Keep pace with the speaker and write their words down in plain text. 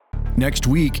Next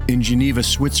week in Geneva,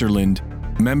 Switzerland,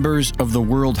 members of the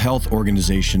World Health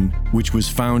Organization, which was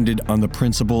founded on the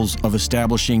principles of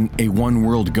establishing a one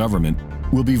world government,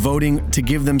 will be voting to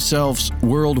give themselves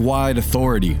worldwide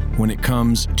authority when it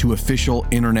comes to official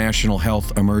international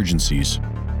health emergencies.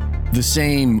 The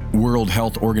same World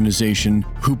Health Organization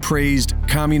who praised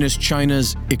Communist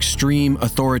China's extreme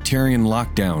authoritarian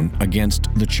lockdown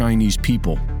against the Chinese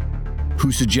people, who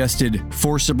suggested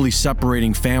forcibly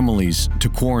separating families to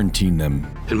quarantine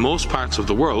them. In most parts of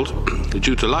the world,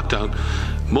 due to lockdown,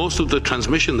 most of the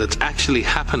transmission that's actually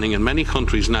happening in many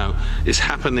countries now is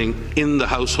happening in the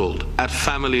household, at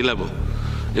family level.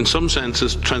 In some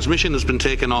senses, transmission has been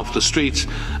taken off the streets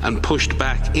and pushed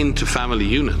back into family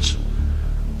units.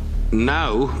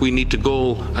 Now we need to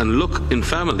go and look in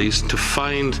families to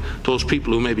find those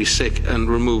people who may be sick and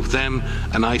remove them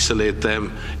and isolate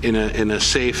them in a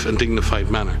safe and dignified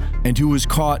manner. And who was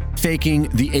caught faking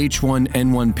the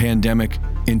H1N1 pandemic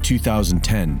in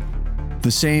 2010.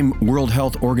 The same World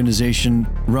Health Organization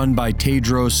run by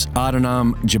Tedros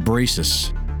Adhanom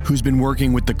Ghebreyesus, who's been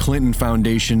working with the Clinton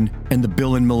Foundation and the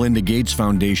Bill and Melinda Gates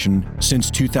Foundation since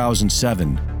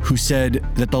 2007, who said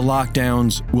that the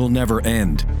lockdowns will never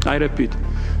end. I repeat,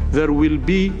 there will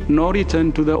be no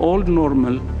return to the old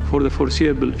normal for the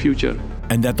foreseeable future.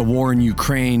 And that the war in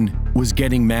Ukraine was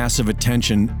getting massive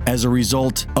attention as a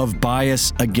result of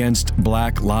bias against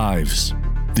Black lives.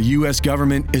 The U.S.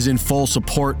 government is in full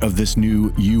support of this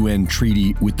new UN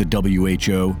treaty with the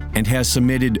WHO and has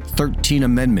submitted 13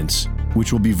 amendments,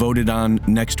 which will be voted on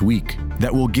next week,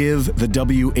 that will give the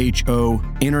WHO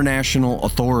international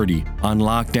authority on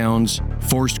lockdowns,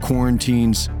 forced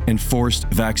quarantines, and forced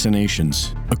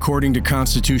vaccinations. According to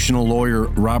constitutional lawyer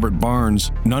Robert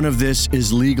Barnes, none of this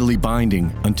is legally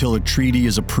binding until a treaty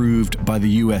is approved by the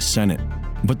U.S. Senate.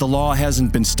 But the law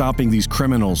hasn't been stopping these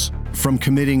criminals from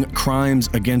committing crimes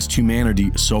against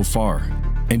humanity so far.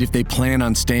 And if they plan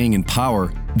on staying in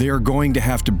power, they are going to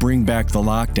have to bring back the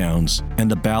lockdowns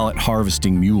and the ballot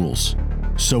harvesting mules.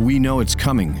 So we know it's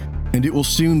coming, and it will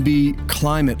soon be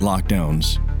climate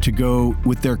lockdowns to go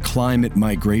with their climate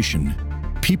migration.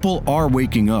 People are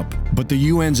waking up, but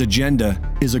the UN's agenda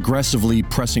is aggressively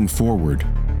pressing forward.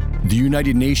 The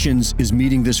United Nations is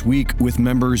meeting this week with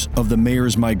members of the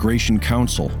Mayors Migration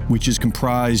Council, which is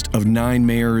comprised of 9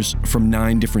 mayors from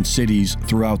 9 different cities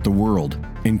throughout the world,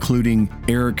 including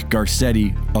Eric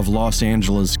Garcetti of Los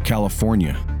Angeles,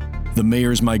 California. The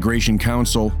Mayors Migration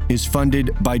Council is funded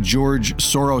by George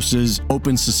Soros's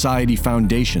Open Society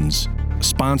Foundations,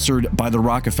 sponsored by the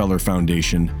Rockefeller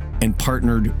Foundation, and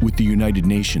partnered with the United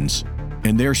Nations.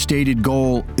 And their stated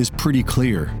goal is pretty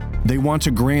clear. They want to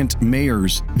grant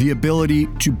mayors the ability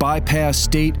to bypass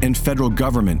state and federal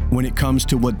government when it comes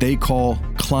to what they call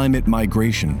climate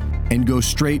migration and go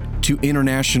straight to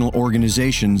international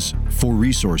organizations for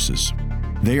resources.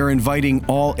 They are inviting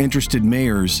all interested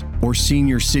mayors or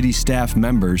senior city staff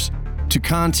members to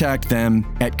contact them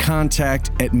at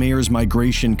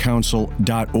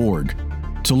contact@mayorsmigrationcouncil.org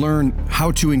to learn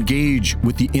how to engage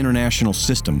with the international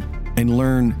system and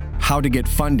learn how to get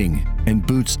funding and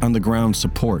boots on the ground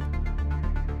support.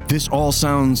 This all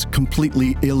sounds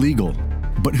completely illegal,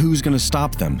 but who's going to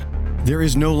stop them? There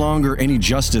is no longer any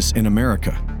justice in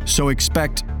America, so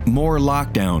expect more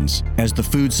lockdowns as the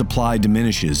food supply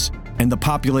diminishes and the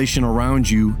population around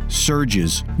you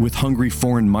surges with hungry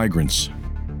foreign migrants.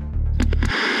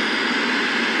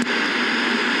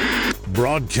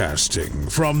 Broadcasting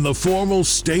from the formal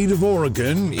state of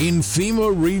Oregon in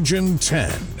FEMA Region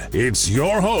 10, it's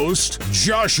your host,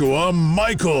 Joshua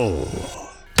Michael.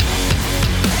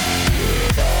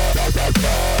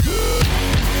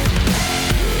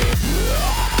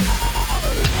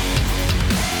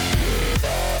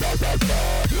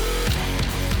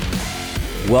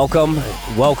 Welcome.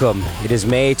 It is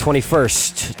May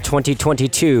 21st,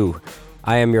 2022.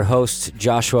 I am your host,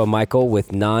 Joshua Michael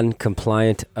with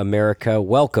Non-Compliant America.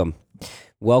 Welcome.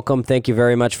 Thank you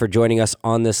very much for joining us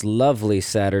on this lovely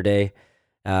Saturday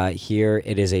here.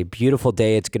 It is a beautiful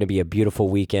day. It's going to be a beautiful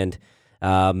weekend.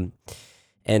 And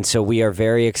so we are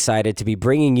very excited to be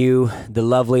bringing you the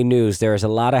lovely news. There is a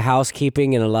lot of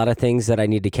housekeeping and a lot of things that I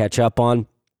need to catch up on.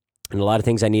 And a lot of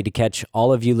things I need to catch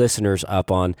all of you listeners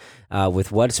up on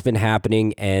with what's been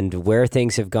happening and where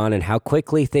things have gone and how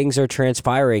quickly things are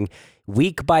transpiring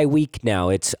week by week now.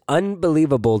 It's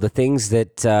unbelievable the things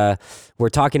that we're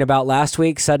talking about last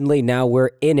week. Suddenly now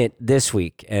we're in it this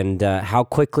week, and how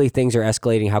quickly things are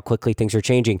escalating, how quickly things are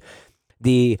changing.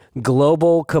 the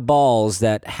global cabals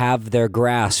that have their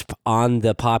grasp on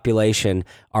the population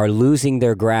are losing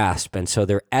their grasp. And so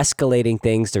they're escalating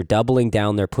things. They're doubling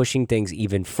down. They're pushing things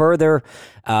even further,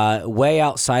 way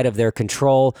outside of their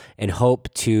control, and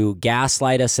hope to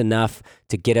gaslight us enough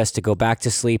to get us to go back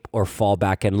to sleep or fall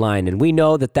back in line. And we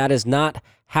know that that is not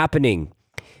happening.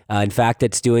 In fact,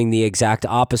 it's doing the exact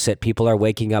opposite. People are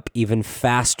waking up even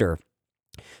faster.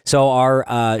 So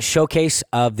our showcase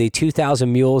of the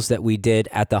 2,000 mules that we did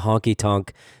at the Honky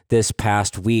Tonk this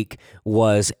past week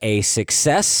was a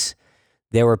success.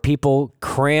 There were people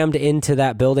crammed into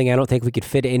that building. I don't think we could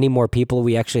fit any more people.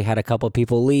 We actually had a couple of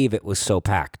people leave. It was so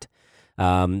packed.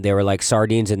 They were like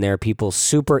sardines in there. People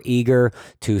super eager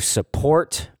to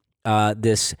support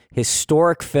this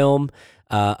historic film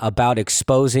about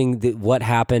exposing what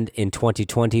happened in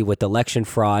 2020 with election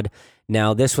fraud.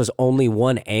 Now, this was only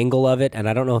one angle of it, and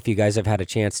I don't know if you guys have had a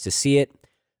chance to see it.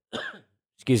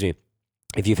 Excuse me.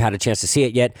 If you've had a chance to see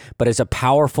it yet, but it's a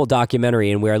powerful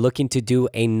documentary, and we are looking to do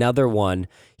another one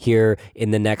here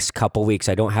in the next couple weeks.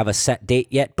 I don't have a set date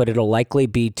yet, but it'll likely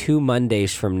be 2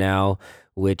 Mondays from now,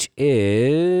 which is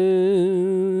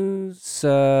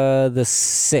the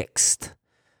 6th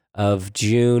of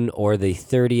June or the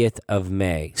 30th of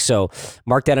May. So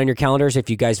mark that on your calendars. If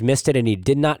you guys missed it and you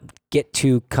did not get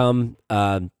to come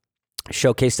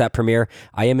showcase that premiere,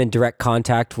 I am in direct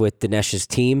contact with Dinesh's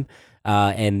team,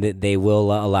 and they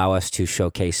will allow us to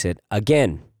showcase it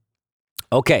again.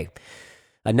 Okay,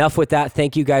 enough with that.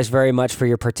 Thank you guys very much for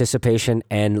your participation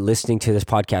and listening to this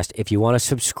podcast. If you want to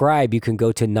subscribe, you can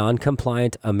go to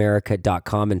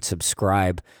noncompliantamerica.com and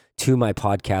subscribe to my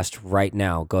podcast right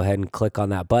now. Go ahead and click on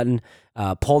that button.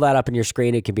 Pull that up on your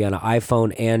screen. It can be on an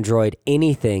iPhone, Android,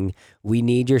 anything. We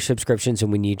need your subscriptions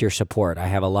and we need your support. I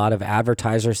have a lot of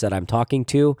advertisers that I'm talking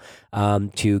to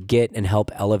get and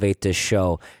help elevate this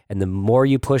show. And the more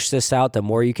you push this out, the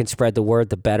more you can spread the word,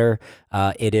 the better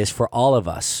it is for all of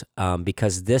us.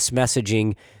 Because this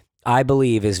messaging, I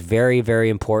believe, is very, very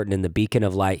important in the beacon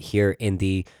of light here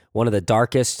in one of the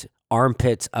darkest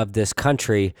armpits of this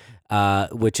country,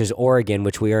 which is Oregon,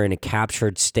 which we are in a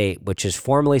captured state, which is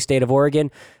formerly state of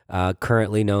Oregon,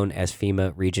 currently known as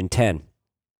FEMA Region 10.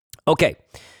 Okay,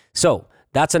 so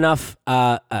that's enough.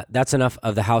 That's enough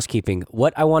of the housekeeping.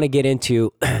 What I want to get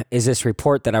into is this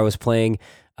report that I was playing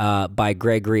by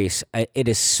Greg Reese. It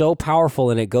is so powerful,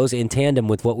 and it goes in tandem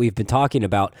with what we've been talking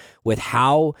about with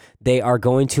how they are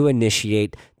going to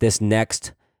initiate this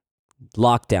next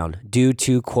lockdown due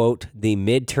to, quote, the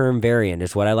midterm variant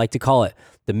is what I like to call it.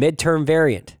 The midterm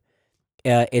variant.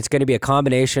 It's going to be a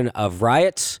combination of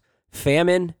riots,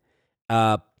 famine,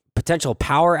 potential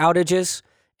power outages,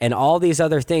 and all these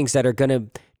other things that are going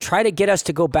to try to get us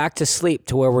to go back to sleep,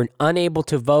 to where we're unable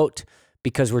to vote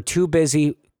because we're too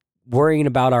busy worrying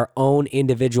about our own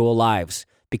individual lives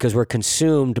because we're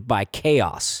consumed by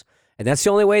chaos. And that's the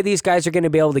only way these guys are going to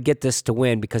be able to get this to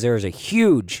win, because there is a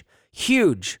huge,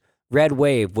 huge red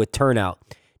wave with turnout.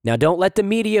 Now, don't let the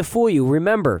media fool you.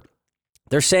 Remember,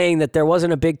 they're saying that there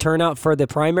wasn't a big turnout for the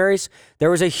primaries. There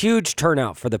was a huge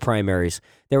turnout for the primaries.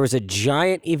 There was a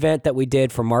giant event that we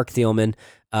did for Mark Thielman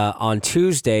on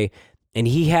Tuesday, and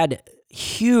he had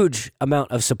huge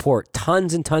amount of support,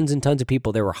 tons and tons and tons of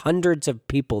people. There were hundreds of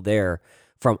people there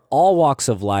from all walks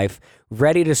of life,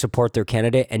 ready to support their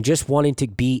candidate and just wanting to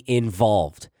be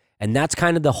involved. And that's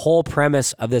kind of the whole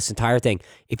premise of this entire thing.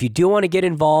 If you do want to get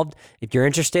involved, if you're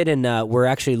interested in, we're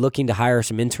actually looking to hire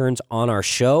some interns on our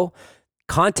show,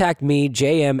 contact me,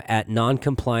 JM at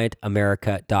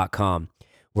noncompliantamerica.com.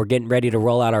 We're getting ready to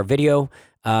roll out our video,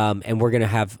 and we're going to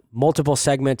have multiple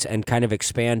segments and kind of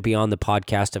expand beyond the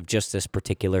podcast of just this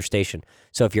particular station.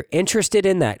 So if you're interested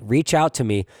in that, reach out to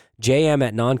me, JM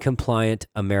at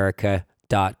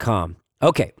noncompliantamerica.com.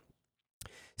 Okay.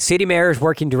 City mayors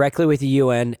working directly with the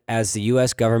UN as the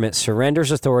U.S. government surrenders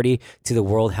authority to the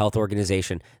World Health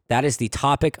Organization. That is the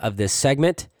topic of this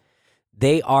segment.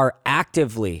 They are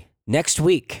actively, next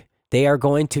week, they are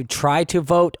going to try to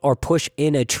vote or push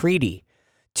in a treaty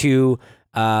to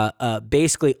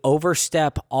basically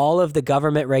overstep all of the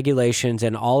government regulations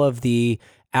and all of the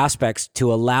aspects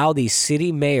to allow these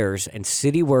city mayors and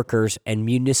city workers and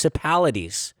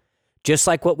municipalities, just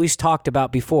like what we've talked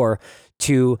about before,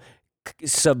 to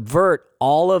subvert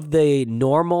all of the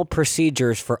normal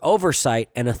procedures for oversight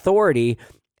and authority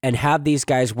and have these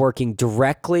guys working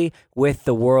directly with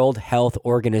the World Health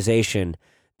Organization.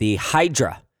 The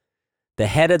Hydra, the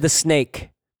head of the snake,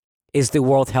 is the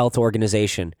World Health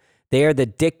Organization. They are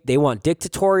they want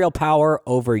dictatorial power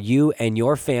over you and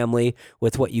your family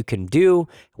with what you can do,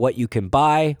 what you can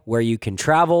buy, where you can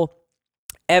travel,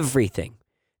 everything.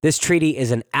 This treaty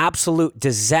is an absolute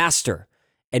disaster.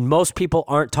 And most people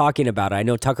aren't talking about it. I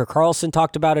know Tucker Carlson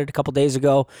talked about it a couple days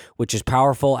ago, which is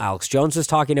powerful. Alex Jones is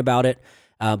talking about it,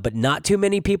 but not too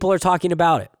many people are talking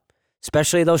about it,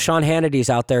 especially those Sean Hannitys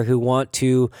out there who want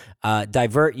to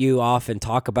divert you off and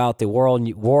talk about the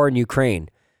war in Ukraine.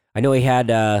 I know he had,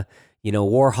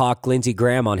 war hawk Lindsey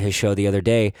Graham on his show the other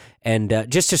day, and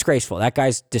just disgraceful. That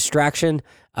guy's distraction.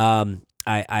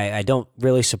 I don't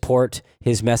really support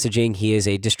his messaging. He is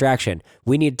a distraction.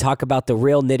 We need to talk about the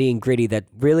real nitty and gritty that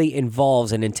really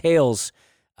involves and entails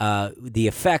the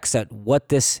effects that what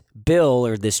this bill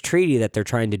or this treaty that they're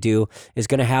trying to do is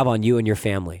going to have on you and your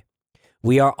family.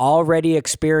 We are already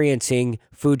experiencing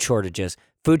food shortages.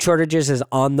 Food shortages is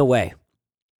on the way.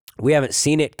 We haven't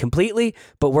seen it completely,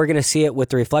 but we're going to see it with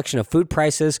the reflection of food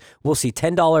prices. We'll see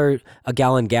 $10 a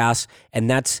gallon gas, and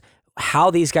that's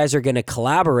how these guys are going to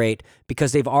collaborate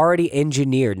because they've already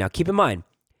engineered. Now, keep in mind,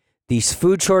 these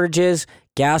food shortages,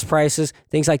 gas prices,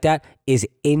 things like that is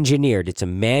engineered. It's a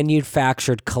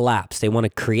manufactured collapse. They want to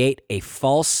create a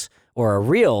false or a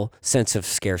real sense of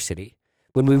scarcity.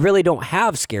 When we really don't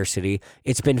have scarcity,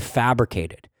 it's been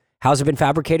fabricated. How's it been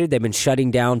fabricated? They've been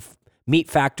shutting down meat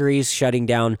factories, shutting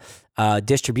down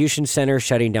distribution centers,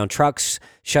 shutting down trucks,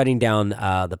 shutting down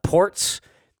the ports,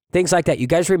 things like that. You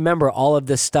guys remember all of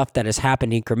this stuff that has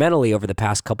happened incrementally over the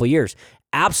past couple of years.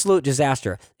 Absolute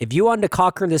disaster. If you want to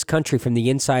conquer this country from the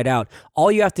inside out,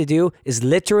 all you have to do is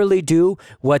literally do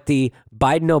what the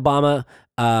Biden-Obama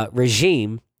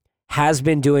regime has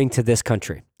been doing to this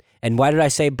country. And why did I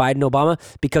say Biden-Obama?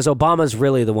 Because Obama's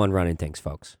really the one running things,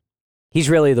 folks. He's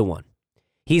really the one.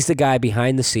 He's the guy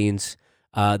behind the scenes.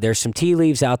 There's some tea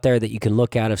leaves out there that you can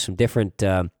look at of some different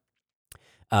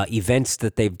events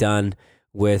that they've done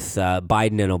with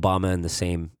Biden and Obama in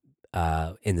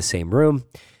the same room,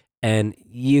 and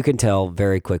you can tell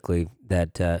very quickly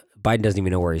that Biden doesn't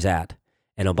even know where he's at,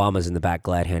 and Obama's in the back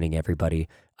glad handing everybody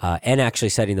and actually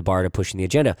setting the bar to pushing the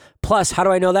agenda. Plus, how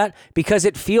do I know that? Because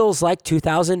it feels like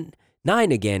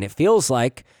 2009 again. It feels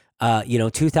like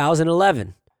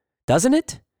 2011, doesn't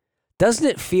it? Doesn't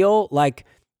it feel like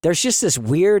there's just this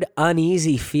weird,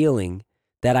 uneasy feeling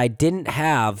that I didn't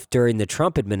have during the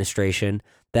Trump administration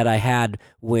that I had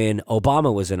when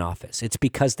Obama was in office? It's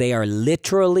because they are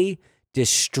literally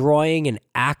destroying and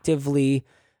actively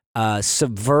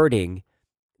subverting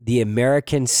the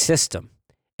American system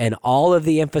and all of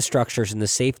the infrastructures and the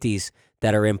safeties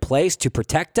that are in place to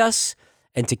protect us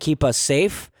and to keep us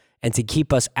safe and to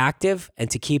keep us active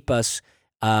and to keep us,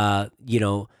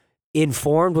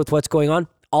 informed with what's going on.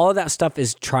 All of that stuff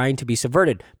is trying to be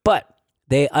subverted, but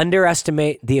they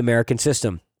underestimate the American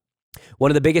system. One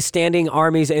of the biggest standing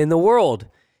armies in the world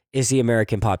is the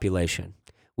American population.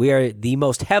 We are the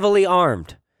most heavily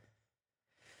armed.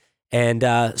 And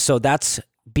so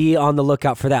be on the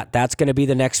lookout for that. That's going to be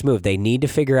the next move. They need to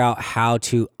figure out how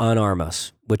to unarm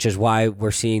us, which is why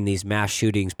we're seeing these mass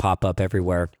shootings pop up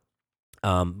everywhere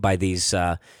by these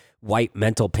white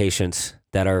mental patients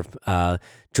that are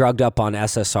drugged up on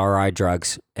SSRI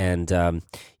drugs. And,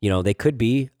 they could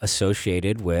be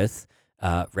associated with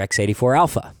Rex 84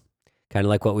 Alpha, kind of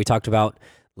like what we talked about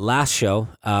last show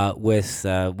with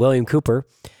William Cooper.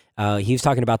 He was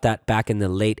talking about that back in the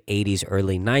late 80s,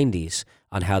 early 90s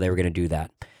on how they were going to do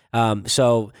that.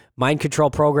 So mind control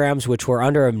programs, which were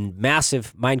under a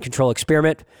massive mind control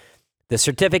experiment. The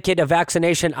Certificate of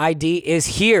Vaccination I.D. is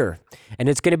here, and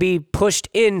it's going to be pushed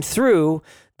in through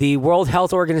the World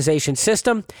Health Organization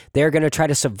system. They're going to try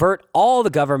to subvert all the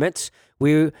governments.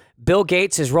 Bill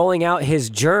Gates is rolling out his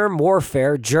germ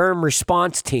warfare, germ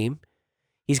response team.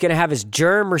 He's going to have his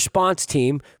germ response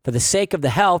team. For the sake of the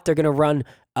health, they're going to run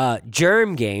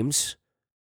germ games.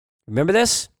 Remember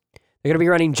this? They're going to be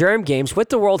running germ games with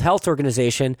the World Health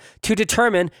Organization to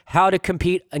determine how to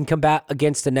compete and combat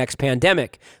against the next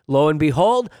pandemic. Lo and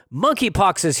behold,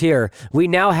 monkeypox is here. We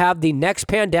now have the next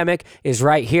pandemic is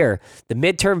right here. The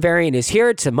midterm variant is here.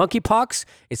 It's a monkeypox.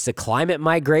 It's the climate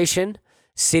migration.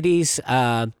 Cities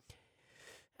at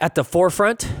the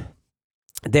forefront.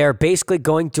 They're basically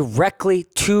going directly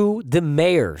to the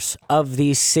mayors of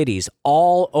these cities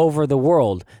all over the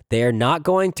world. They're not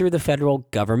going through the federal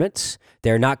governments.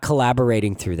 They're not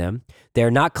collaborating through them. They're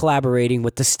not collaborating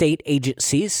with the state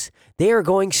agencies. They are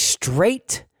going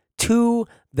straight to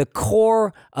the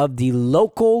core of the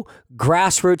local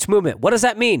grassroots movement. What does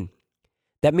that mean?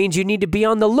 That means you need to be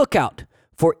on the lookout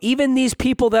for even these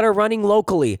people that are running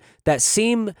locally that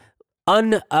seem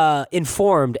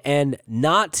uninformed and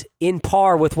not in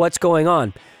par with what's going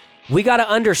on. We got to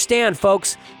understand,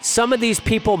 folks, some of these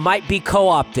people might be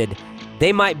co-opted.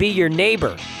 They might be your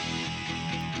neighbor.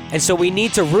 And so we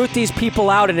need to root these people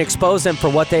out and expose them for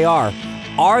what they are.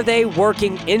 Are they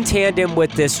working in tandem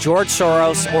with this George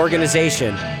Soros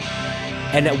organization?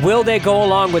 And will they go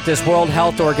along with this World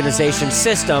Health Organization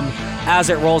system as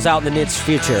it rolls out in the near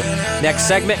future? Next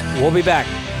segment, we'll be back.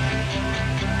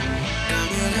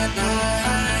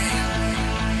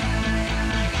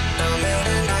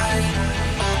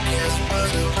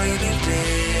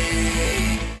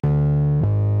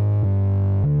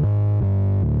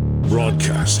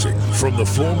 Broadcasting from the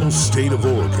former state of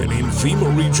Oregon in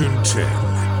FEMA Region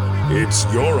 10, it's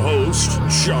your host,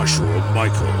 Joshua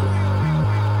Michael.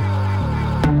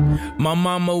 My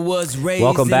mama was raised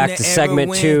Welcome back to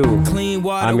segment 2.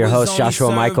 I'm your host,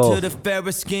 Joshua Michael.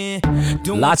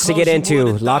 Lots to get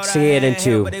into.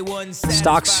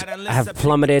 Stocks have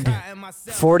plummeted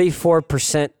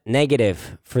 44%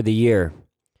 negative for the year.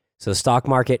 So the stock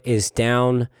market is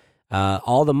down.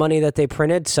 All the money that they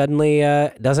printed suddenly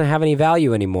doesn't have any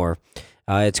value anymore.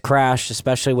 It's crashed,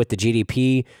 especially with the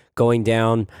GDP going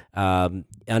down,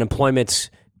 unemployment's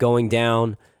going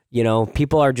down. You know,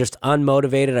 people are just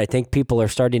unmotivated. I think people are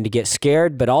starting to get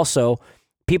scared, but also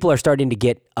people are starting to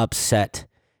get upset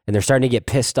and they're starting to get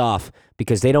pissed off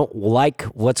because they don't like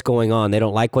what's going on. They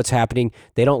don't like what's happening.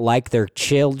 They don't like their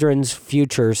children's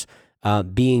futures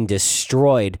being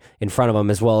destroyed in front of them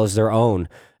as well as their own.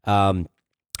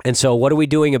 And so what are we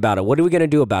doing about it? What are we going to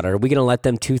do about it? Are we going to let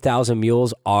them 2,000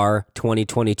 mules our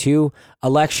 2022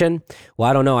 election? Well,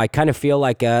 I don't know. I kind of feel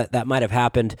like that might have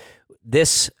happened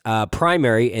this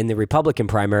primary, in the Republican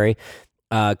primary.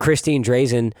 Christine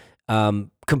Drazan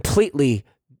completely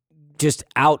just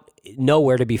out,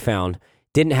 nowhere to be found.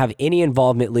 Didn't have any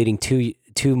involvement leading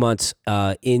 2 months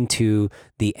into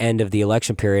the end of the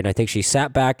election period. I think she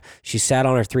sat back. She sat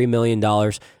on her $3 million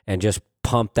and just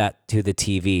pumped that to the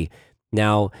TV.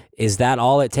 Now, is that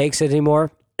all it takes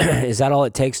anymore? Is that all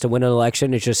it takes to win an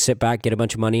election? Is just sit back, get a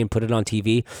bunch of money, and put it on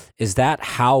TV? Is that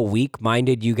how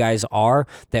weak-minded you guys are?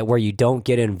 That where you don't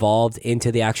get involved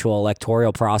into the actual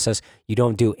electoral process, you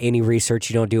don't do any research,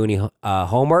 you don't do any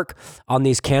homework on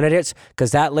these candidates?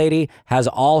 Because that lady has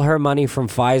all her money from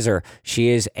Pfizer. She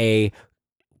is a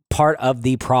part of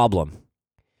the problem.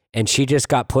 And she just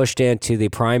got pushed into the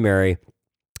primary,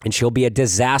 and she'll be a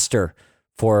disaster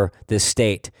for this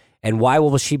state. And why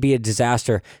will she be a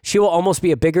disaster? She will almost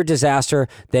be a bigger disaster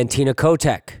than Tina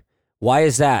Kotek. Why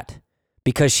is that?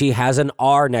 Because she has an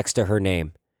R next to her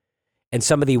name. And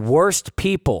some of the worst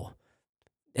people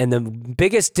and the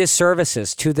biggest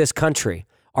disservices to this country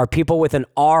are people with an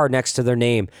R next to their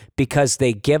name, because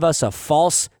they give us a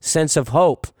false sense of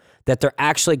hope that they're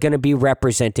actually going to be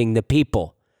representing the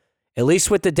people. At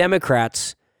least with the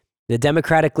Democrats, the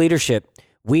Democratic leadership,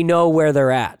 we know where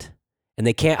they're at, and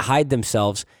they can't hide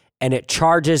themselves. And it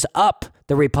charges up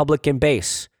the Republican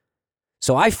base.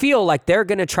 So I feel like they're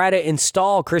going to try to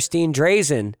install Christine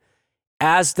Drazan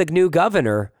as the new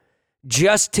governor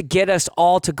just to get us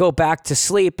all to go back to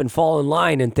sleep and fall in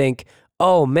line and think,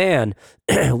 oh man,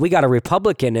 we got a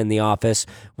Republican in the office.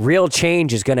 Real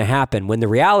change is going to happen. When the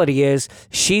reality is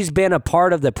she's been a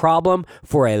part of the problem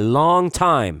for a long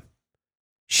time.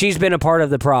 She's been a part of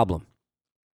the problem.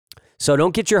 So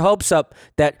don't get your hopes up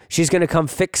that she's going to come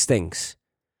fix things,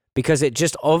 because it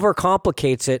just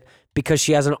overcomplicates it because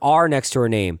she has an R next to her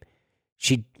name.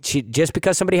 She just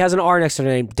because somebody has an R next to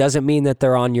their name doesn't mean that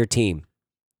they're on your team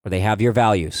or they have your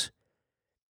values.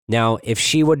 Now, if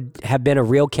she would have been a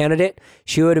real candidate,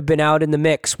 she would have been out in the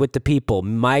mix with the people,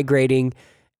 migrating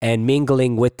and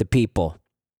mingling with the people.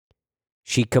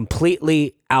 She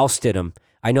completely ousted him.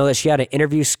 I know that she had an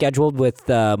interview scheduled with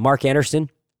Mark Anderson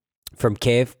from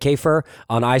KFIR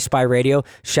on iSpy Radio.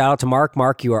 Shout out to Mark.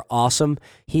 Mark, you are awesome.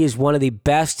 He is one of the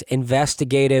best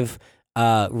investigative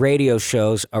radio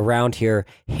shows around here,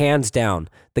 hands down.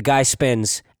 The guy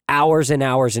spends hours and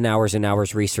hours and hours and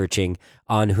hours researching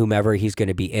on whomever he's going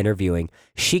to be interviewing.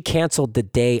 She canceled the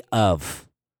day of.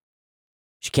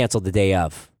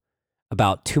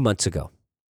 About 2 months ago.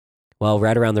 Well,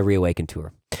 right around the Reawaken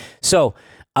tour. So,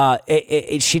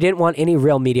 she didn't want any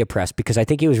real media press, because I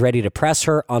think he was ready to press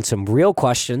her on some real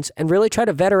questions and really try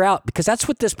to vet her out, because that's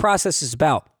what this process is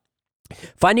about.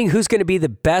 Finding who's going to be the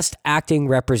best acting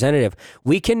representative.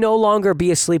 We can no longer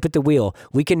be asleep at the wheel.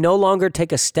 We can no longer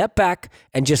take a step back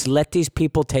and just let these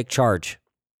people take charge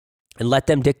and let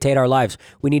them dictate our lives.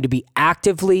 We need to be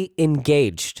actively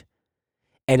engaged.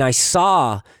 And I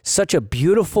saw such a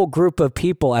beautiful group of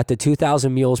people at the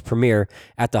 2,000 Mules premiere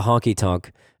at the Honky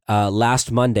Tonk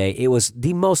last Monday. It was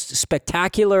the most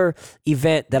spectacular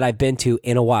event that I've been to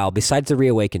in a while, besides the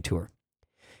Reawaken tour.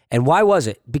 And why was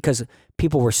it? Because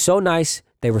people were so nice,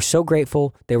 they were so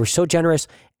grateful, they were so generous,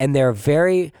 and they're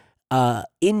very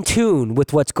in tune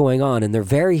with what's going on, and they're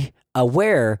very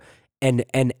aware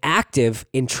and active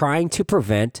in trying to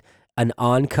prevent an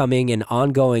oncoming and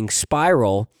ongoing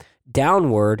spiral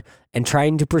downward and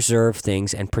trying to preserve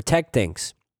things and protect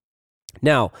things.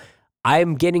 Now, I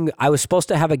was supposed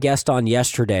to have a guest on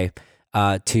yesterday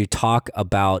to talk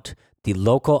about the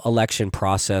local election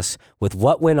process with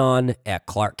what went on at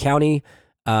Clark County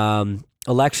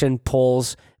election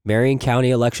polls, Marion County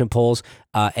election polls,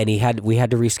 and we had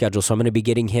to reschedule. So I'm going to be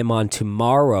getting him on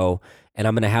tomorrow, and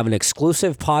I'm going to have an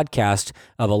exclusive podcast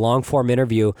of a long-form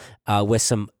interview with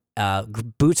some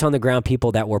boots on the ground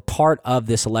people that were part of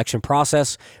this election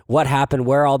process, what happened,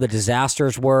 where all the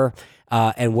disasters were,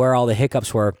 and where all the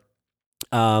hiccups were.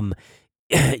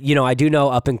 I do know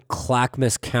up in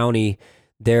Clackamas County,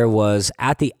 there was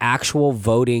at the actual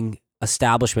voting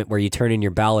establishment where you turn in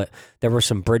your ballot, there were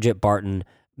some Bridget Barton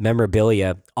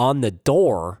memorabilia on the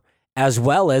door as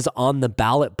well as on the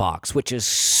ballot box, which is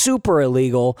super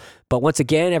illegal. But once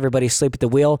again, everybody asleep at the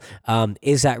wheel.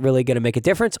 Is that really going to make a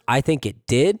difference? I think it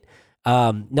did.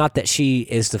 Not that she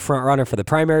is the front runner for the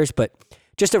primaries, but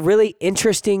just a really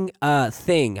interesting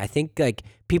thing. I think like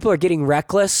people are getting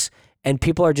reckless and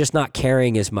people are just not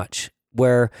caring as much,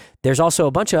 where there's also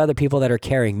a bunch of other people that are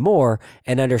caring more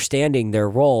and understanding their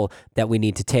role that we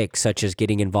need to take, such as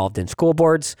getting involved in school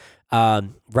boards,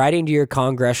 writing to your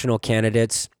congressional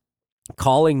candidates,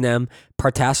 calling them,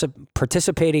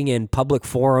 participating in public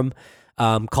forum,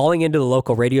 calling into the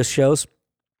local radio shows.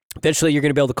 Eventually, you're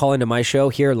going to be able to call into my show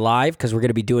here live because we're going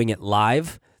to be doing it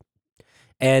live.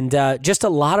 And just a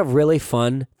lot of really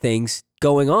fun things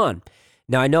going on.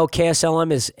 Now, I know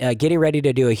KSLM is getting ready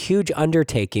to do a huge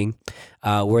undertaking.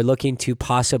 We're looking to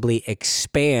possibly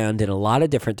expand in a lot of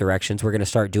different directions. We're going to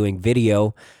start doing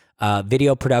video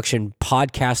production,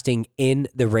 podcasting in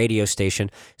the radio station.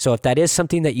 So if that is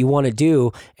something that you want to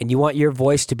do and you want your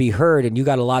voice to be heard and you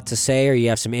got a lot to say or you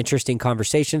have some interesting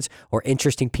conversations or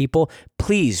interesting people,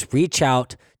 please reach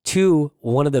out to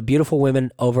one of the beautiful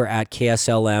women over at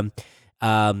KSLM.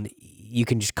 You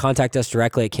can just contact us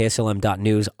directly at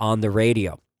kslm.news on the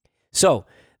radio. So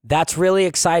that's really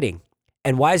exciting.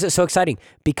 And why is it so exciting?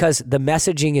 Because the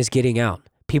messaging is getting out.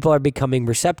 People are becoming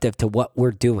receptive to what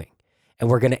we're doing. And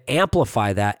we're going to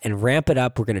amplify that and ramp it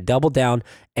up. We're going to double down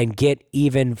and get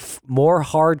even more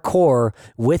hardcore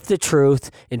with the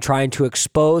truth and trying to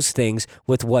expose things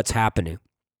with what's happening.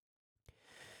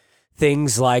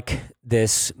 Things like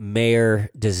this mayor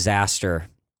disaster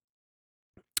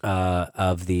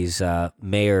of these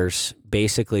mayors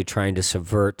basically trying to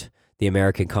subvert the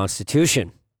American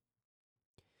Constitution.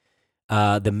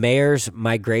 The Mayor's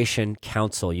Migration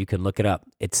Council, you can look it up.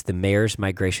 It's the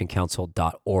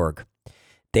mayorsmigrationcouncil.org.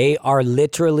 They are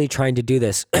literally trying to do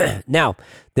this. Now,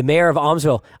 the mayor of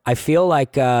Almsville, I feel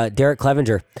like Derek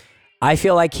Clevenger, I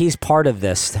feel like he's part of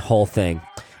this whole thing.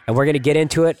 And we're going to get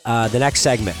into it the next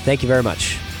segment. Thank you very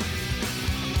much.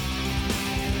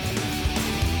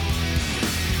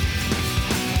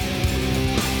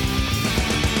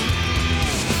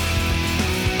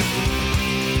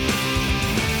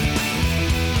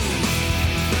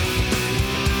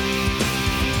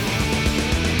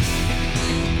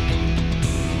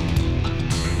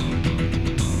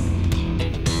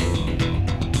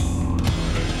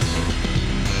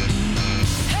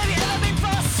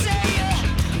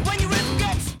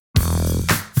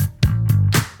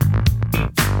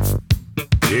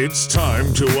 It's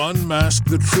time to unmask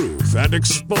the truth and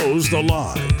expose the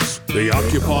lies. The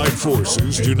occupied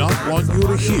forces do not want you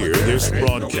to hear this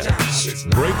broadcast.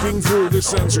 Breaking through the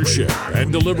censorship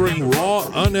and delivering raw,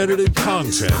 unedited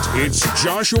content, it's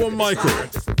Joshua Michael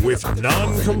with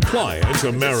Non-Compliant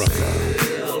America.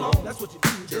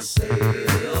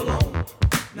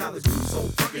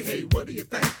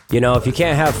 You know, if you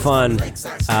can't have fun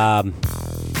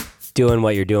doing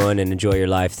what you're doing and enjoy your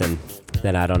life,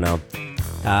 then I don't know.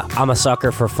 I'm a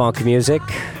sucker for funk music.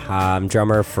 I'm a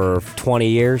drummer for 20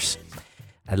 years.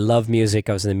 I love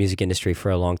music. I was in the music industry for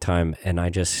a long time, and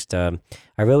I just, I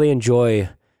really enjoy,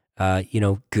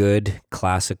 good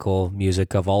classical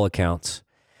music of all accounts.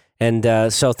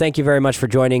 And so thank you very much for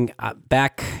joining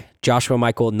back, Joshua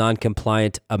Michael,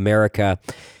 Non-Compliant America.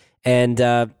 And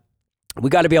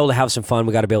we got to be able to have some fun.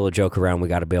 We got to be able to joke around. We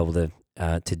got to be able to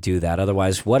do that.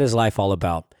 Otherwise, what is life all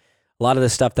about? A lot of the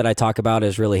stuff that I talk about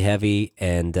is really heavy,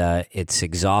 and it's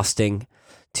exhausting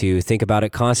to think about it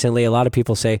constantly. A lot of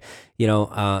people say,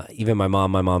 even my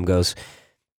mom goes,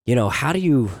 how do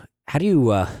you,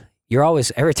 you're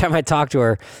always, every time I talk to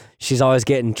her, she's always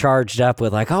getting charged up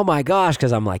with like, oh my gosh,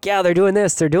 because I'm like, yeah, they're doing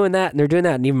this, they're doing that, and they're doing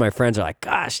that. And even my friends are like,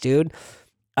 gosh, dude.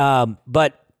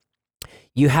 But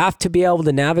you have to be able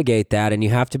to navigate that, and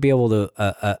you have to be able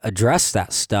to address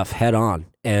that stuff head on.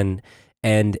 And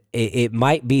And it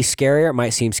might be scarier. It might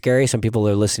seem scary. Some people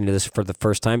are listening to this for the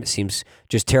first time. It seems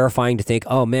just terrifying to think,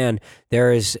 oh man,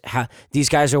 these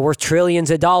guys are worth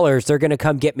trillions of dollars. They're going to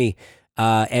come get me.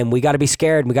 And we got to be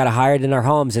scared. We got to hide in our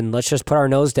homes and let's just put our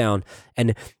nose down.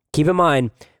 And keep in mind,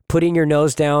 putting your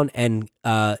nose down and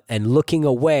looking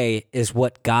away is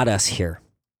what got us here.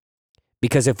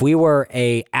 Because if we were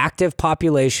an active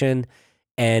population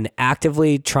and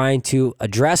actively trying to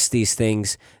address these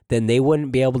things, then they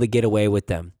wouldn't be able to get away with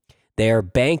them. They are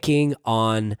banking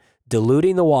on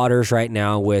diluting the waters right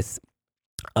now with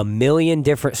a million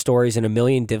different stories and a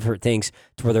million different things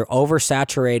to where they're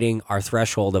oversaturating our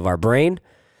threshold of our brain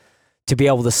to be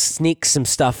able to sneak some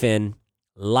stuff in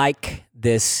like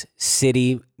this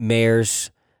city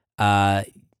mayor's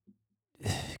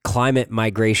climate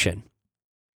migration.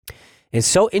 It's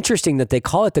so interesting that they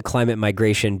call it the climate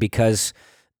migration because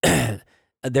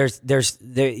they're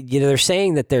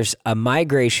saying that there's a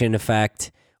migration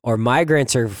effect or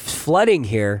migrants are flooding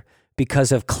here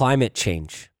because of climate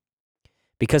change.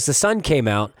 Because the sun came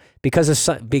out, because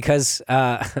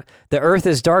the earth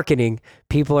is darkening,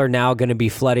 people are now going to be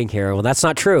flooding here. Well, that's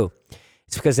not true.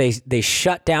 It's because they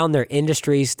shut down their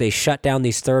industries. They shut down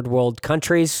these third world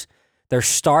countries. They're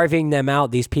starving them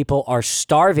out. These people are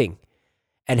starving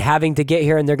and having to get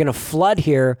here, and they're going to flood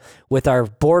here with our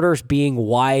borders being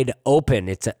wide open.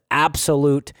 It's an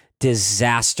absolute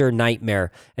disaster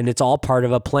nightmare, and it's all part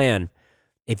of a plan.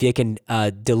 If you can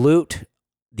dilute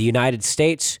the United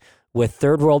States with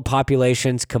third world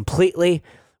populations completely,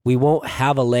 we won't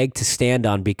have a leg to stand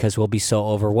on because we'll be so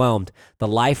overwhelmed. The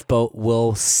lifeboat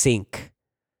will sink.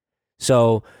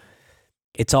 So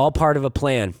it's all part of a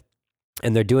plan,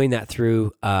 and they're doing that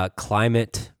through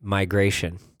climate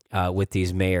migration with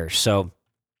these mayors. So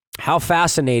how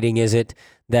fascinating is it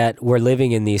that we're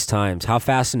living in these times? How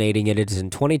fascinating it is in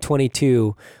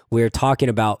 2022, we're talking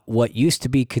about what used to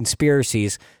be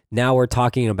conspiracies. Now we're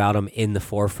talking about them in the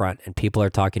forefront, and people are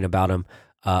talking about them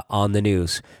on the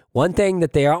news. One thing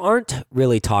that they aren't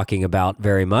really talking about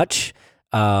very much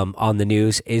on the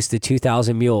news is the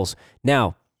 2,000 mules.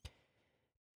 Now,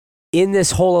 in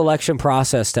this whole election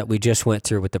process that we just went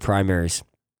through with the primaries,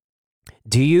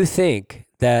 do you think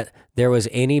that there was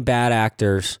any bad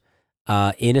actors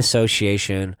in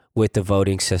association with the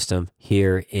voting system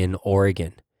here in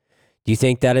Oregon? Do you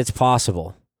think that it's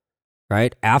possible?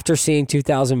 Right? After seeing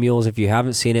 2,000 Mules, if you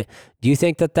haven't seen it, do you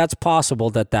think that that's possible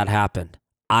that happened?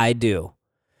 I do.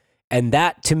 And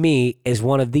that, to me, is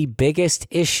one of the biggest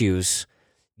issues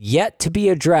yet to be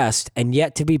addressed and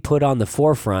yet to be put on the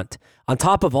forefront. On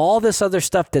top of all this other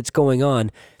stuff that's going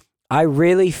on, I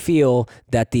really feel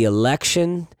that the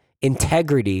election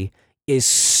integrity is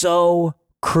so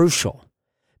crucial.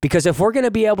 Because if we're going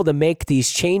to be able to make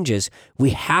these changes,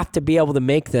 we have to be able to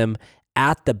make them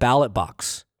at the ballot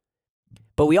box.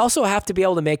 But we also have to be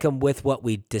able to make them with what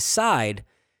we decide.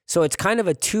 So it's kind of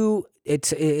a two-ended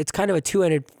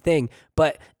thing.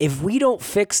 But if we don't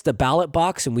fix the ballot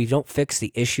box and we don't fix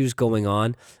the issues going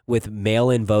on with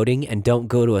mail-in voting and don't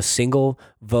go to a single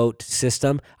vote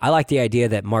system, I like the idea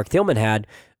that Mark Thielman had,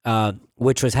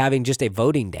 which was having just a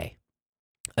voting day.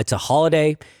 It's a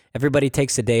holiday. Everybody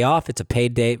takes a day off. It's a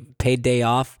paid day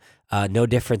off, no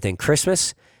different than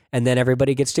Christmas. And then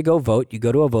everybody gets to go vote. You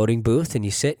go to a voting booth and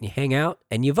you sit and you hang out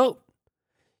and you vote.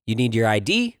 You need your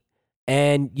ID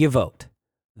and you vote.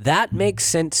 That makes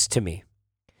sense to me.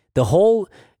 The whole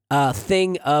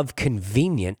thing of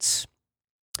convenience,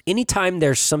 anytime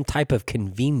there's some type of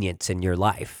convenience in your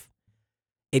life,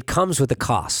 it comes with a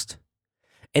cost.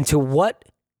 And to what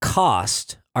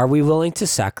cost are we willing to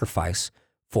sacrifice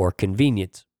for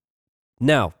convenience?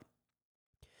 Now,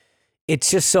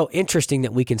 it's just so interesting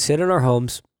that we can sit in our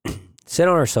homes, sit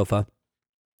on our sofa,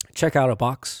 check out a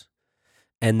box,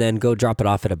 and then go drop it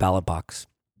off at a ballot box.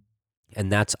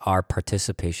 And that's our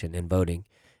participation in voting.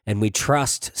 And we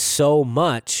trust so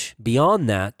much beyond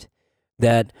that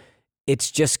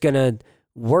it's just going to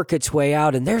work its way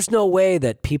out. And there's no way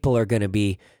that people are going to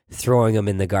be throwing them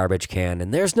in the garbage can.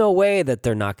 And there's no way that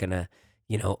they're not going to,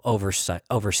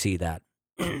 oversee that.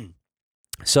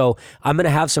 So I'm going to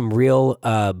have some real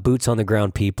boots on the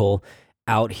ground people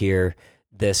out here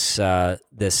this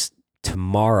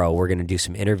tomorrow. We're going to do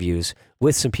some interviews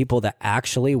with some people that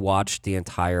actually watched the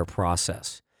entire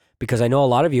process, because I know a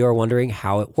lot of you are wondering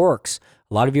how it works.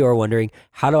 A lot of you are wondering,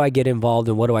 how do I get involved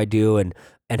and what do I do and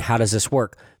how does this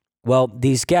work? Well,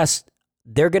 these guests,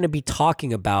 they're going to be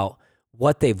talking about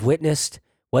what they've witnessed,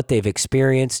 what they've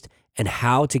experienced, and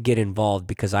how to get involved,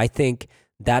 because I think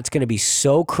that's going to be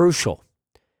so crucial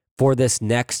for this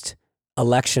next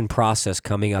election process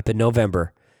coming up in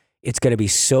November. It's going to be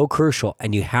so crucial,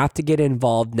 and you have to get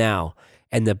involved now.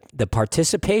 And the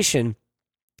participation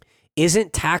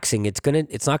isn't taxing.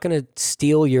 It's not gonna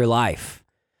steal your life.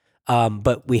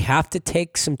 But we have to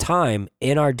take some time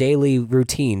in our daily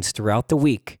routines throughout the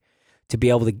week to be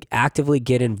able to actively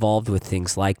get involved with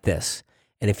things like this.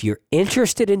 And if you're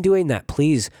interested in doing that,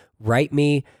 please write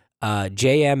me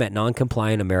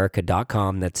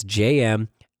jm@noncompliantamerica.com. That's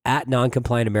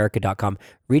jm@noncompliantamerica.com.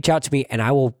 Reach out to me and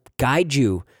I will guide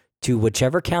you to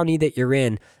whichever county that you're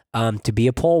in to be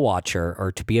a poll watcher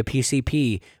or to be a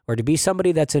PCP or to be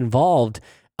somebody that's involved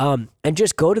and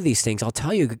just go to these things. I'll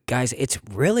tell you guys, it's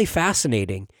really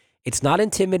fascinating. It's not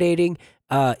intimidating.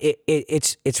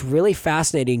 It's really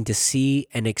fascinating to see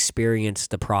and experience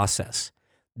the process.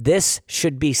 This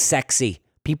should be sexy.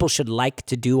 People should like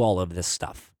to do all of this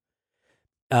stuff.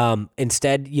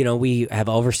 Instead, we have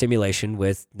overstimulation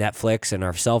with Netflix and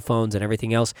our cell phones and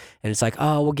everything else. And it's like,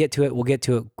 oh, we'll get to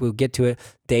it.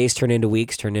 Days turn into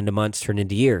weeks, turn into months, turn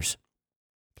into years.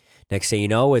 Next thing you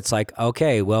know, it's like,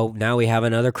 okay, well, now we have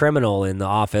another criminal in the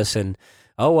office and,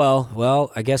 oh,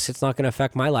 well, I guess it's not going to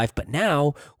affect my life. But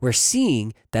now we're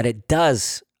seeing that it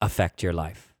does affect your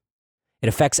life. It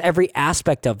affects every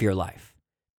aspect of your life.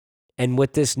 And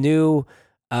with this new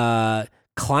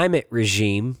climate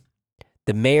regime,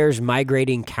 the Mayor's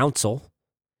Migrating Council,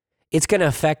 it's going to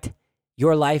affect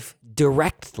your life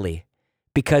directly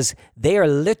because they are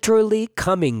literally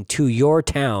coming to your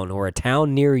town or a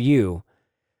town near you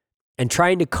and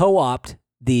trying to co-opt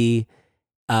the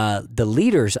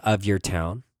leaders of your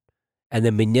town and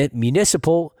the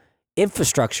municipal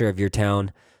infrastructure of your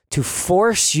town to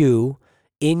force you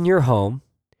in your home,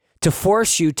 to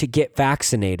force you to get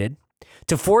vaccinated,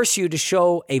 to force you to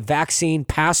show a vaccine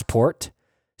passport,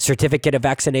 Certificate of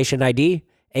Vaccination I.D.,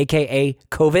 aka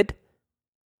COVID.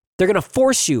 They're going to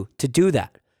force you to do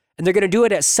that. And they're going to do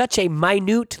it at such a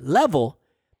minute level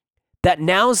that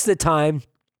now's the time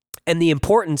and the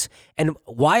importance and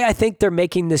why I think they're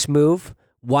making this move,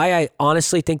 why I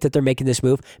honestly think that they're making this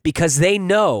move, because they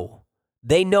know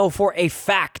for a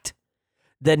fact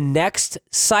the next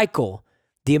cycle,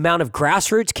 the amount of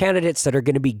grassroots candidates that are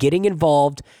going to be getting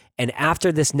involved. And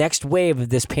after this next wave of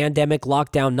this pandemic,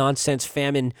 lockdown, nonsense,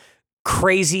 famine,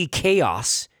 crazy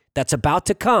chaos that's about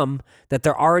to come, that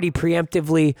they're already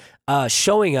preemptively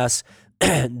showing us,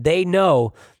 they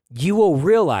know you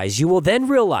will then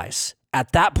realize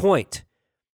at that point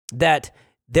that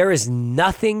there's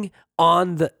nothing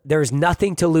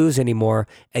to lose anymore.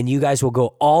 And you guys will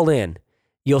go all in.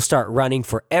 You'll start running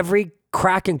for every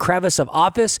crack and crevice of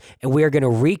office. And we are going to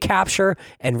recapture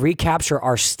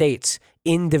our states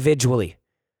individually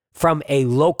from a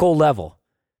local level.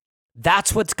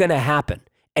 That's what's going to happen.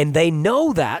 And they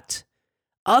know that.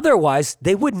 Otherwise,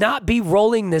 they would not be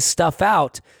rolling this stuff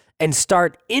out and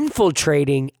start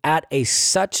infiltrating at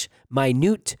such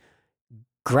minute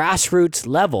grassroots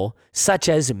level, such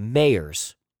as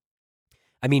mayors.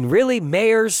 I mean, really,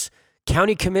 mayors,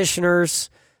 county commissioners,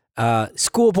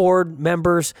 school board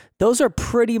members, those are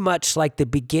pretty much like the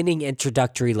beginning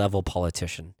introductory level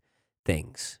politician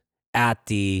things at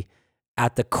the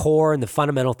core and the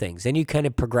fundamental things. Then you kind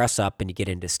of progress up and you get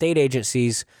into state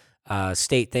agencies,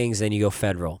 state things, then you go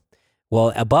federal.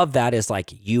 Well, above that is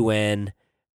like UN,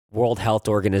 World Health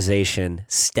Organization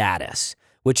status,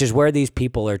 which is where these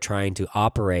people are trying to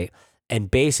operate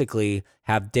and basically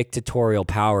have dictatorial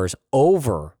powers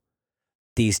over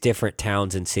these different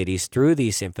towns and cities through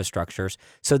these infrastructures.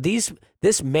 So this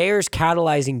mayor's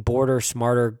catalyzing border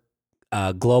smarter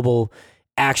global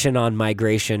action on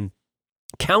migration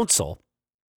council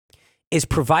is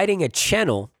providing a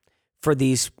channel for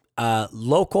these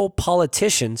local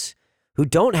politicians who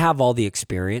don't have all the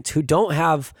experience, who don't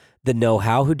have the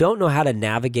know-how, who don't know how to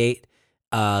navigate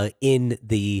in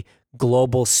the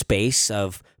global space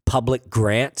of public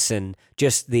grants and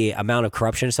just the amount of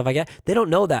corruption and stuff like that. They don't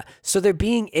know that. So they're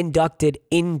being inducted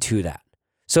into that.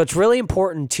 So it's really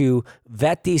important to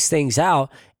vet these things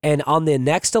out. And on the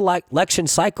next election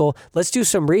cycle, let's do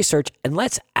some research and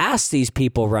let's ask these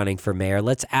people running for mayor.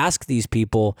 Let's ask these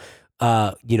people,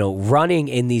 running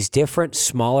in these different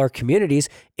smaller communities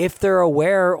if they're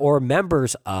aware or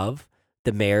members of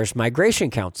the Mayor's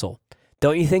Migration Council.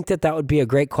 Don't you think that would be a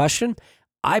great question?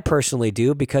 I personally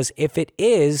do, because if it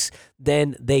is,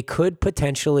 then they could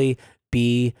potentially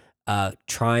be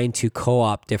trying to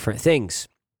co-opt different things.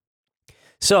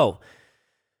 So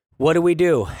what do we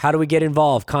do? How do we get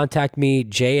involved? Contact me,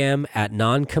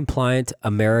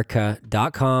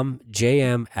 jm@noncompliantamerica.com,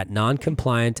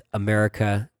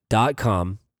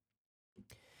 jm@noncompliantamerica.com,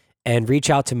 and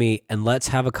reach out to me and let's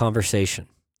have a conversation.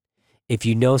 If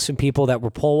you know some people that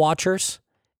were poll watchers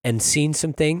and seen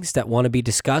some things that want to be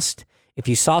discussed, if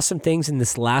you saw some things in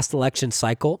this last election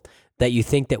cycle that you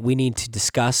think that we need to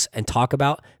discuss and talk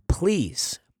about,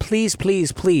 please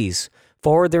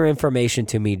forward their information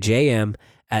to me, JM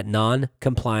at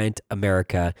Non-Compliant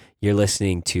America. You're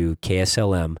listening to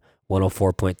KSLM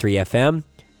 104.3 FM,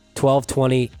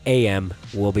 1220 AM.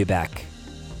 We'll be back.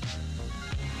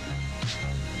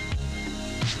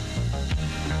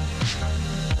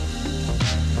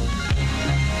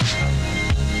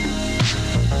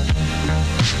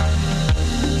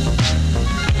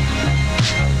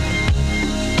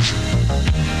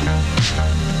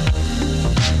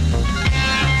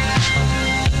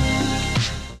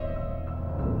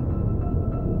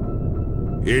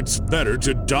 It's better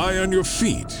to die on your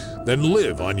feet than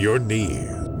live on your knees.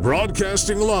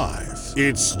 Broadcasting live,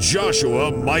 it's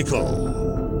Joshua Michael.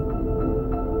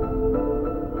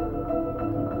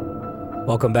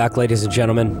 Welcome back, ladies and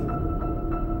gentlemen.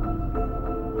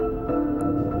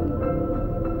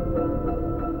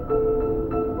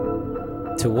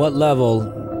 To what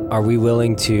level are we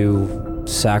willing to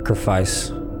sacrifice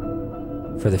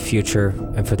for the future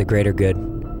and for the greater good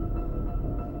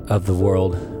of the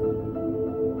world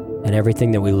and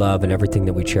everything that we love and everything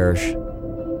that we cherish?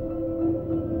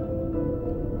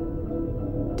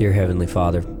 Dear Heavenly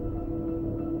Father,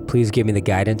 please give me the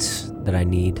guidance that I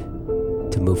need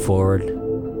to move forward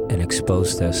and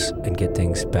expose this and get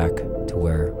things back to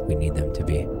where we need them to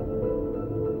be.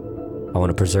 I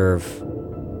want to preserve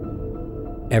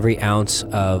every ounce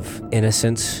of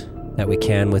innocence that we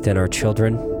can within our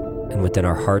children and within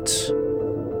our hearts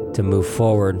to move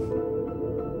forward.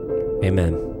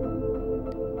 Amen.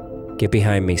 Get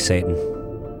behind me, Satan.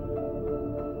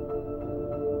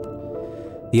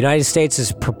 The United States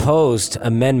has proposed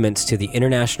amendments to the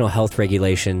international health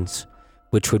regulations,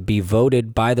 which would be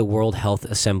voted by the World Health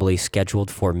Assembly,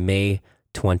 scheduled for May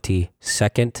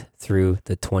 22nd through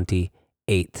the 28th.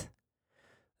 It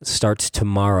starts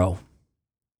tomorrow.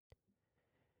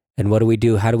 And what do we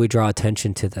do? How do we draw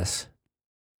attention to this?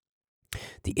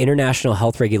 The international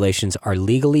health regulations are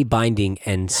legally binding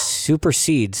and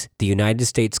supersedes the United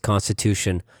States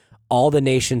Constitution. All the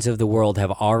nations of the world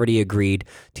have already agreed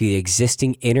to the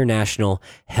existing international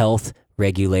health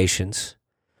regulations.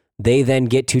 They then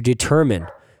get to determine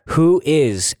who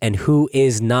is and who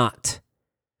is not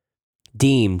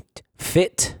deemed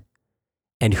fit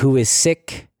and who is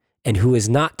sick and who is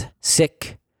not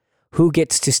sick, who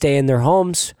gets to stay in their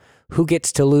homes, who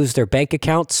gets to lose their bank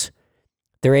accounts.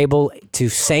 They're able to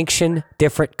sanction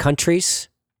different countries.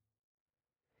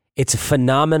 It's a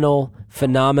phenomenal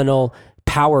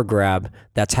power grab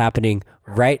that's happening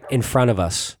right in front of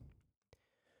us.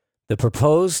 The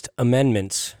proposed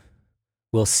amendments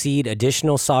will cede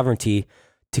additional sovereignty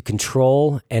to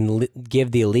control and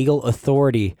give the legal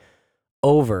authority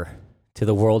over to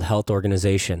the World Health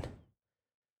Organization.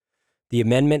 The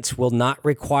amendments will not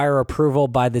require approval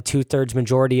by the 2/3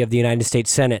 majority of the United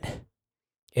States Senate.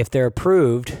 If they're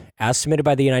approved, as submitted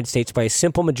by the United States by a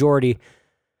simple majority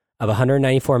of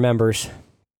 194 members,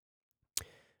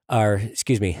 the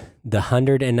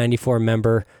 194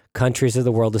 member countries of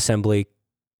the World Assembly,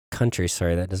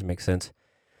 that doesn't make sense.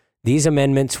 These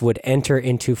amendments would enter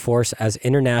into force as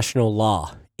international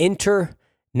law.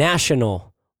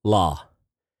 International law.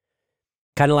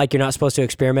 Kind of like you're not supposed to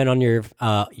experiment on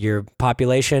your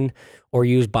population or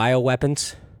use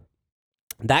bioweapons.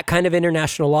 That kind of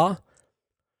international law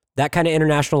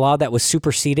that was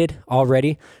superseded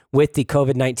already with the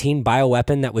COVID-19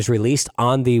 bioweapon that was released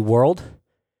on the world,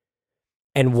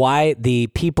 and why the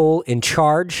people in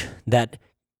charge that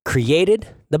created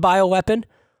the bioweapon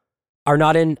are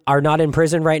not in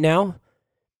prison right now.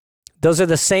 Those are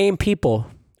the same people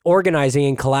organizing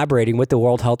and collaborating with the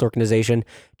World Health Organization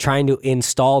trying to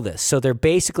install this. So they're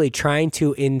basically trying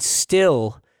to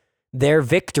instill their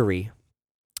victory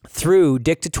through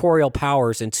dictatorial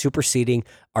powers and superseding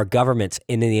our governments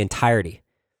in the entirety.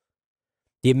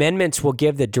 The amendments will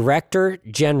give the Director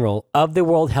General of the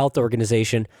World Health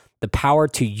Organization the power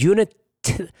to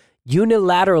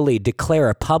unilaterally declare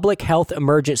a public health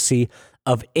emergency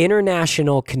of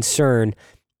international concern,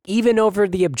 even over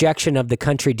the objection of the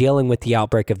country dealing with the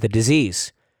outbreak of the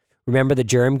disease. Remember the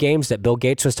germ games that Bill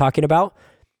Gates was talking about?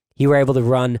 He were able to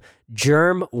run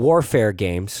germ warfare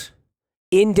games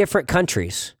in different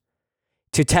countries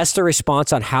to test the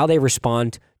response on how they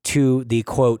respond to the,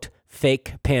 quote,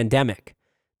 fake pandemic.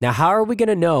 Now, how are we going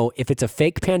to know if it's a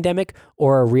fake pandemic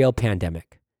or a real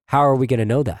pandemic? How are we going to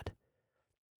know that?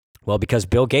 Well, because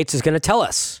Bill Gates is going to tell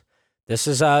us. This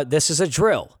is a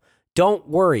drill. Don't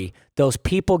worry. Those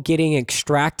people getting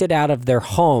extracted out of their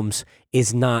homes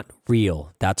is not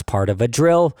real. That's part of a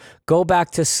drill. Go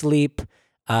back to sleep.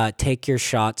 Take your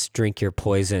shots. Drink your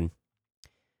poison.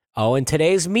 Oh, and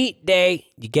today's meat day.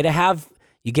 You get to have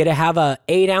a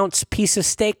 8-ounce piece of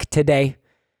steak today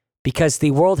because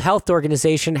the World Health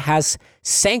Organization has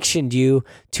sanctioned you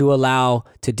to allow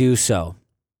to do so.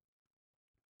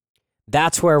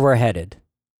 That's where we're headed.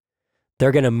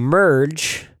 They're going to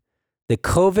merge the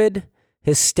COVID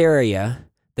hysteria,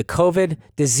 the COVID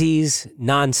disease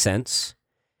nonsense,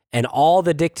 and all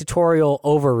the dictatorial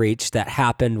overreach that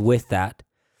happened with that,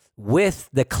 with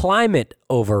the climate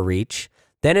overreach.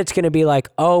 Then it's going to be like,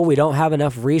 oh, we don't have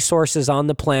enough resources on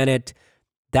the planet.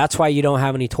 That's why you don't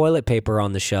have any toilet paper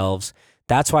on the shelves.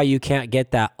 That's why you can't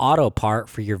get that auto part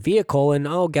for your vehicle. And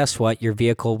oh, guess what? Your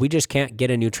vehicle, we just can't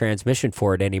get a new transmission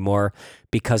for it anymore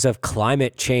because of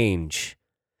climate change.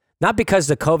 Not because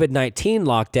the COVID-19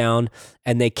 lockdown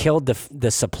and they killed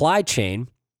the supply chain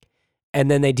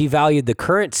and then they devalued the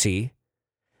currency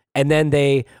and then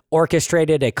they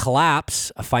orchestrated a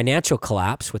collapse, a financial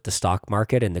collapse with the stock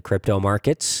market and the crypto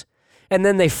markets. And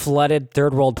then they flooded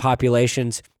third world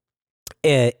populations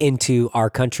into our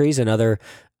countries and other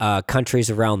countries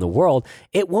around the world.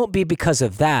 It won't be because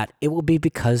of that. It will be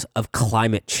because of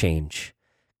climate change.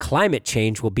 Climate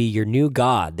change will be your new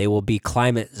god. They will be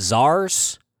climate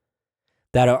czars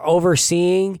that are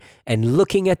overseeing and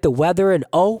looking at the weather and,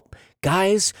 oh,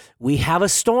 guys, we have a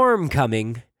storm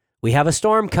coming. We have a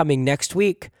storm coming next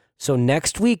week. So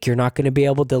next week, you're not going to be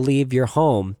able to leave your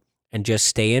home and just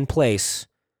stay in place.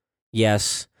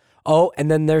 Yes. Oh, and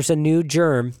then there's a new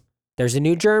germ. There's a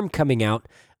new germ coming out.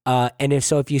 And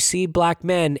if you see black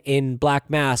men in black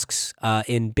masks,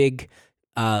 in big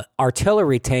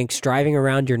artillery tanks driving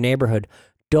around your neighborhood,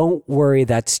 don't worry,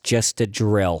 that's just a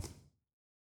drill.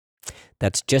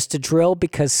 That's just a drill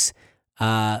because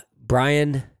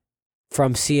Brian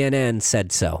from CNN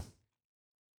said so.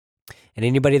 And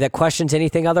anybody that questions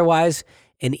anything otherwise,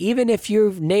 and even if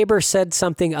your neighbor said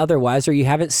something otherwise or you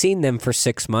haven't seen them for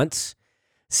 6 months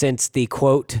since the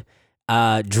quote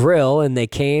drill and they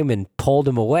came and pulled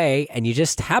him away and you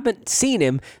just haven't seen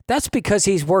him, that's because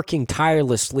he's working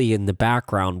tirelessly in the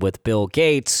background with Bill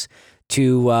Gates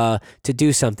to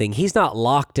do something. He's not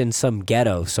locked in some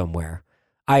ghetto somewhere.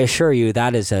 I assure you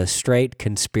that is a straight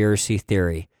conspiracy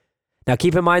theory. Now,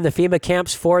 keep in mind the FEMA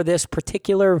camps for this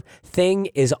particular thing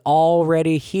is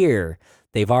already here.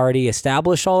 They've already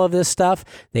established all of this stuff.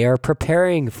 They are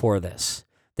preparing for this.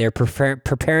 They're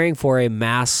preparing for a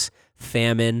mass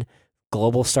famine,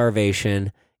 global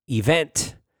starvation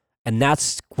event. And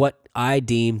that's what I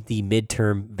deem the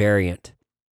midterm variant.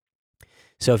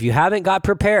 So if you haven't got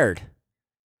prepared,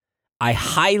 I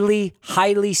highly,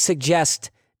 highly suggest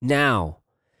now.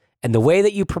 And the way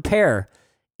that you prepare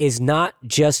is not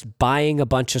just buying a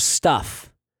bunch of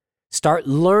stuff. Start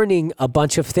learning a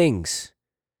bunch of things.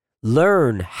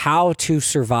 Learn how to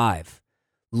survive.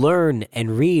 Learn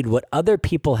and read what other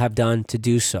people have done to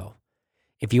do so.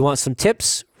 If you want some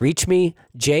tips, reach me,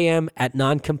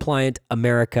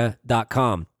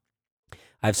 jm@noncompliantamerica.com.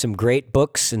 I have some great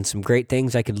books and some great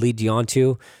things I could lead you on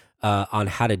to on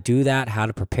how to do that, how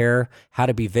to prepare, how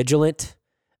to be vigilant,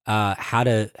 how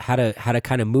to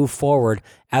kind of move forward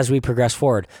as we progress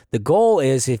forward. The goal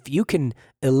is if you can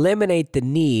eliminate the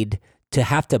need to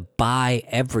have to buy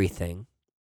everything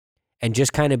and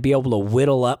just kind of be able to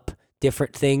whittle up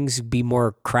different things, be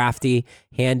more crafty,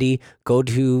 handy, go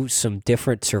to some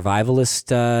different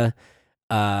survivalist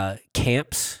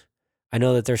camps. I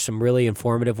know that there's some really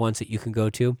informative ones that you can go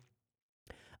to.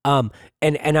 And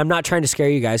I'm not trying to scare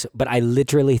you guys, but I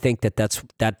literally think that's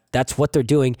what they're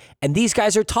doing. And these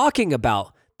guys are talking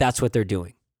about that's what they're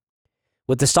doing.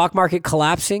 With the stock market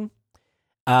collapsing,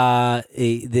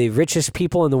 the richest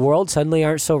people in the world suddenly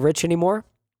aren't so rich anymore.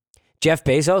 Jeff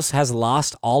Bezos has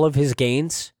lost all of his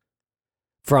gains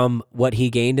from what he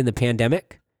gained in the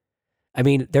pandemic. I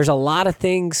mean, there's a lot of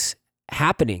things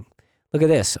happening. Look at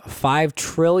this, 5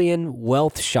 trillion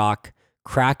wealth shock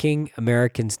cracking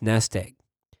Americans' nest egg.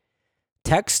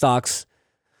 Tech stocks,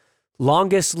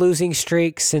 longest losing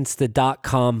streak since the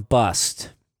dot-com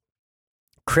bust.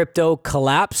 Crypto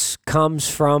collapse comes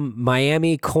from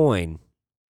Miami Coin.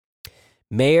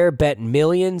 Mayor bet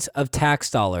millions of tax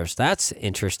dollars. That's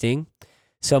interesting.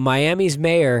 So Miami's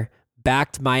mayor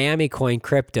backed Miami Coin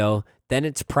crypto, then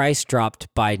its price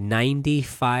dropped by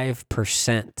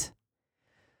 95%.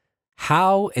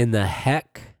 How in the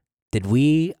heck did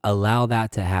we allow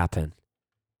that to happen?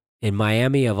 In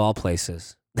Miami, of all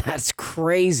places. That's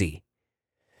crazy.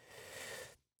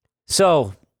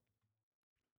 So,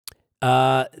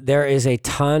 there is a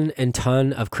ton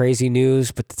of crazy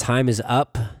news, but the time is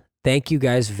up. Thank you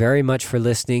guys very much for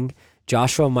listening.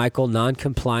 Joshua Michael,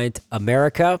 Non-Compliant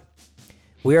America.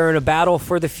 We are in a battle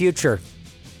for the future.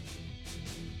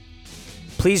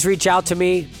 Please reach out to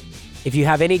me. If you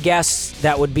have any guests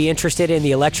that would be interested in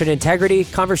the election integrity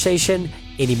conversation,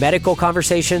 any medical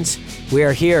conversations, we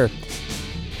are here.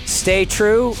 Stay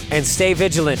true and stay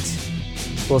vigilant.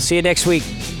 We'll see you next week.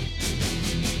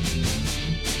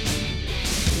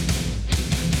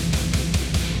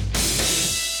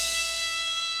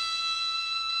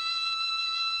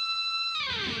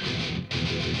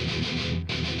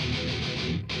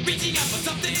 Reaching out for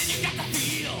something you got to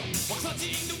feel. While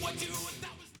clutching to what you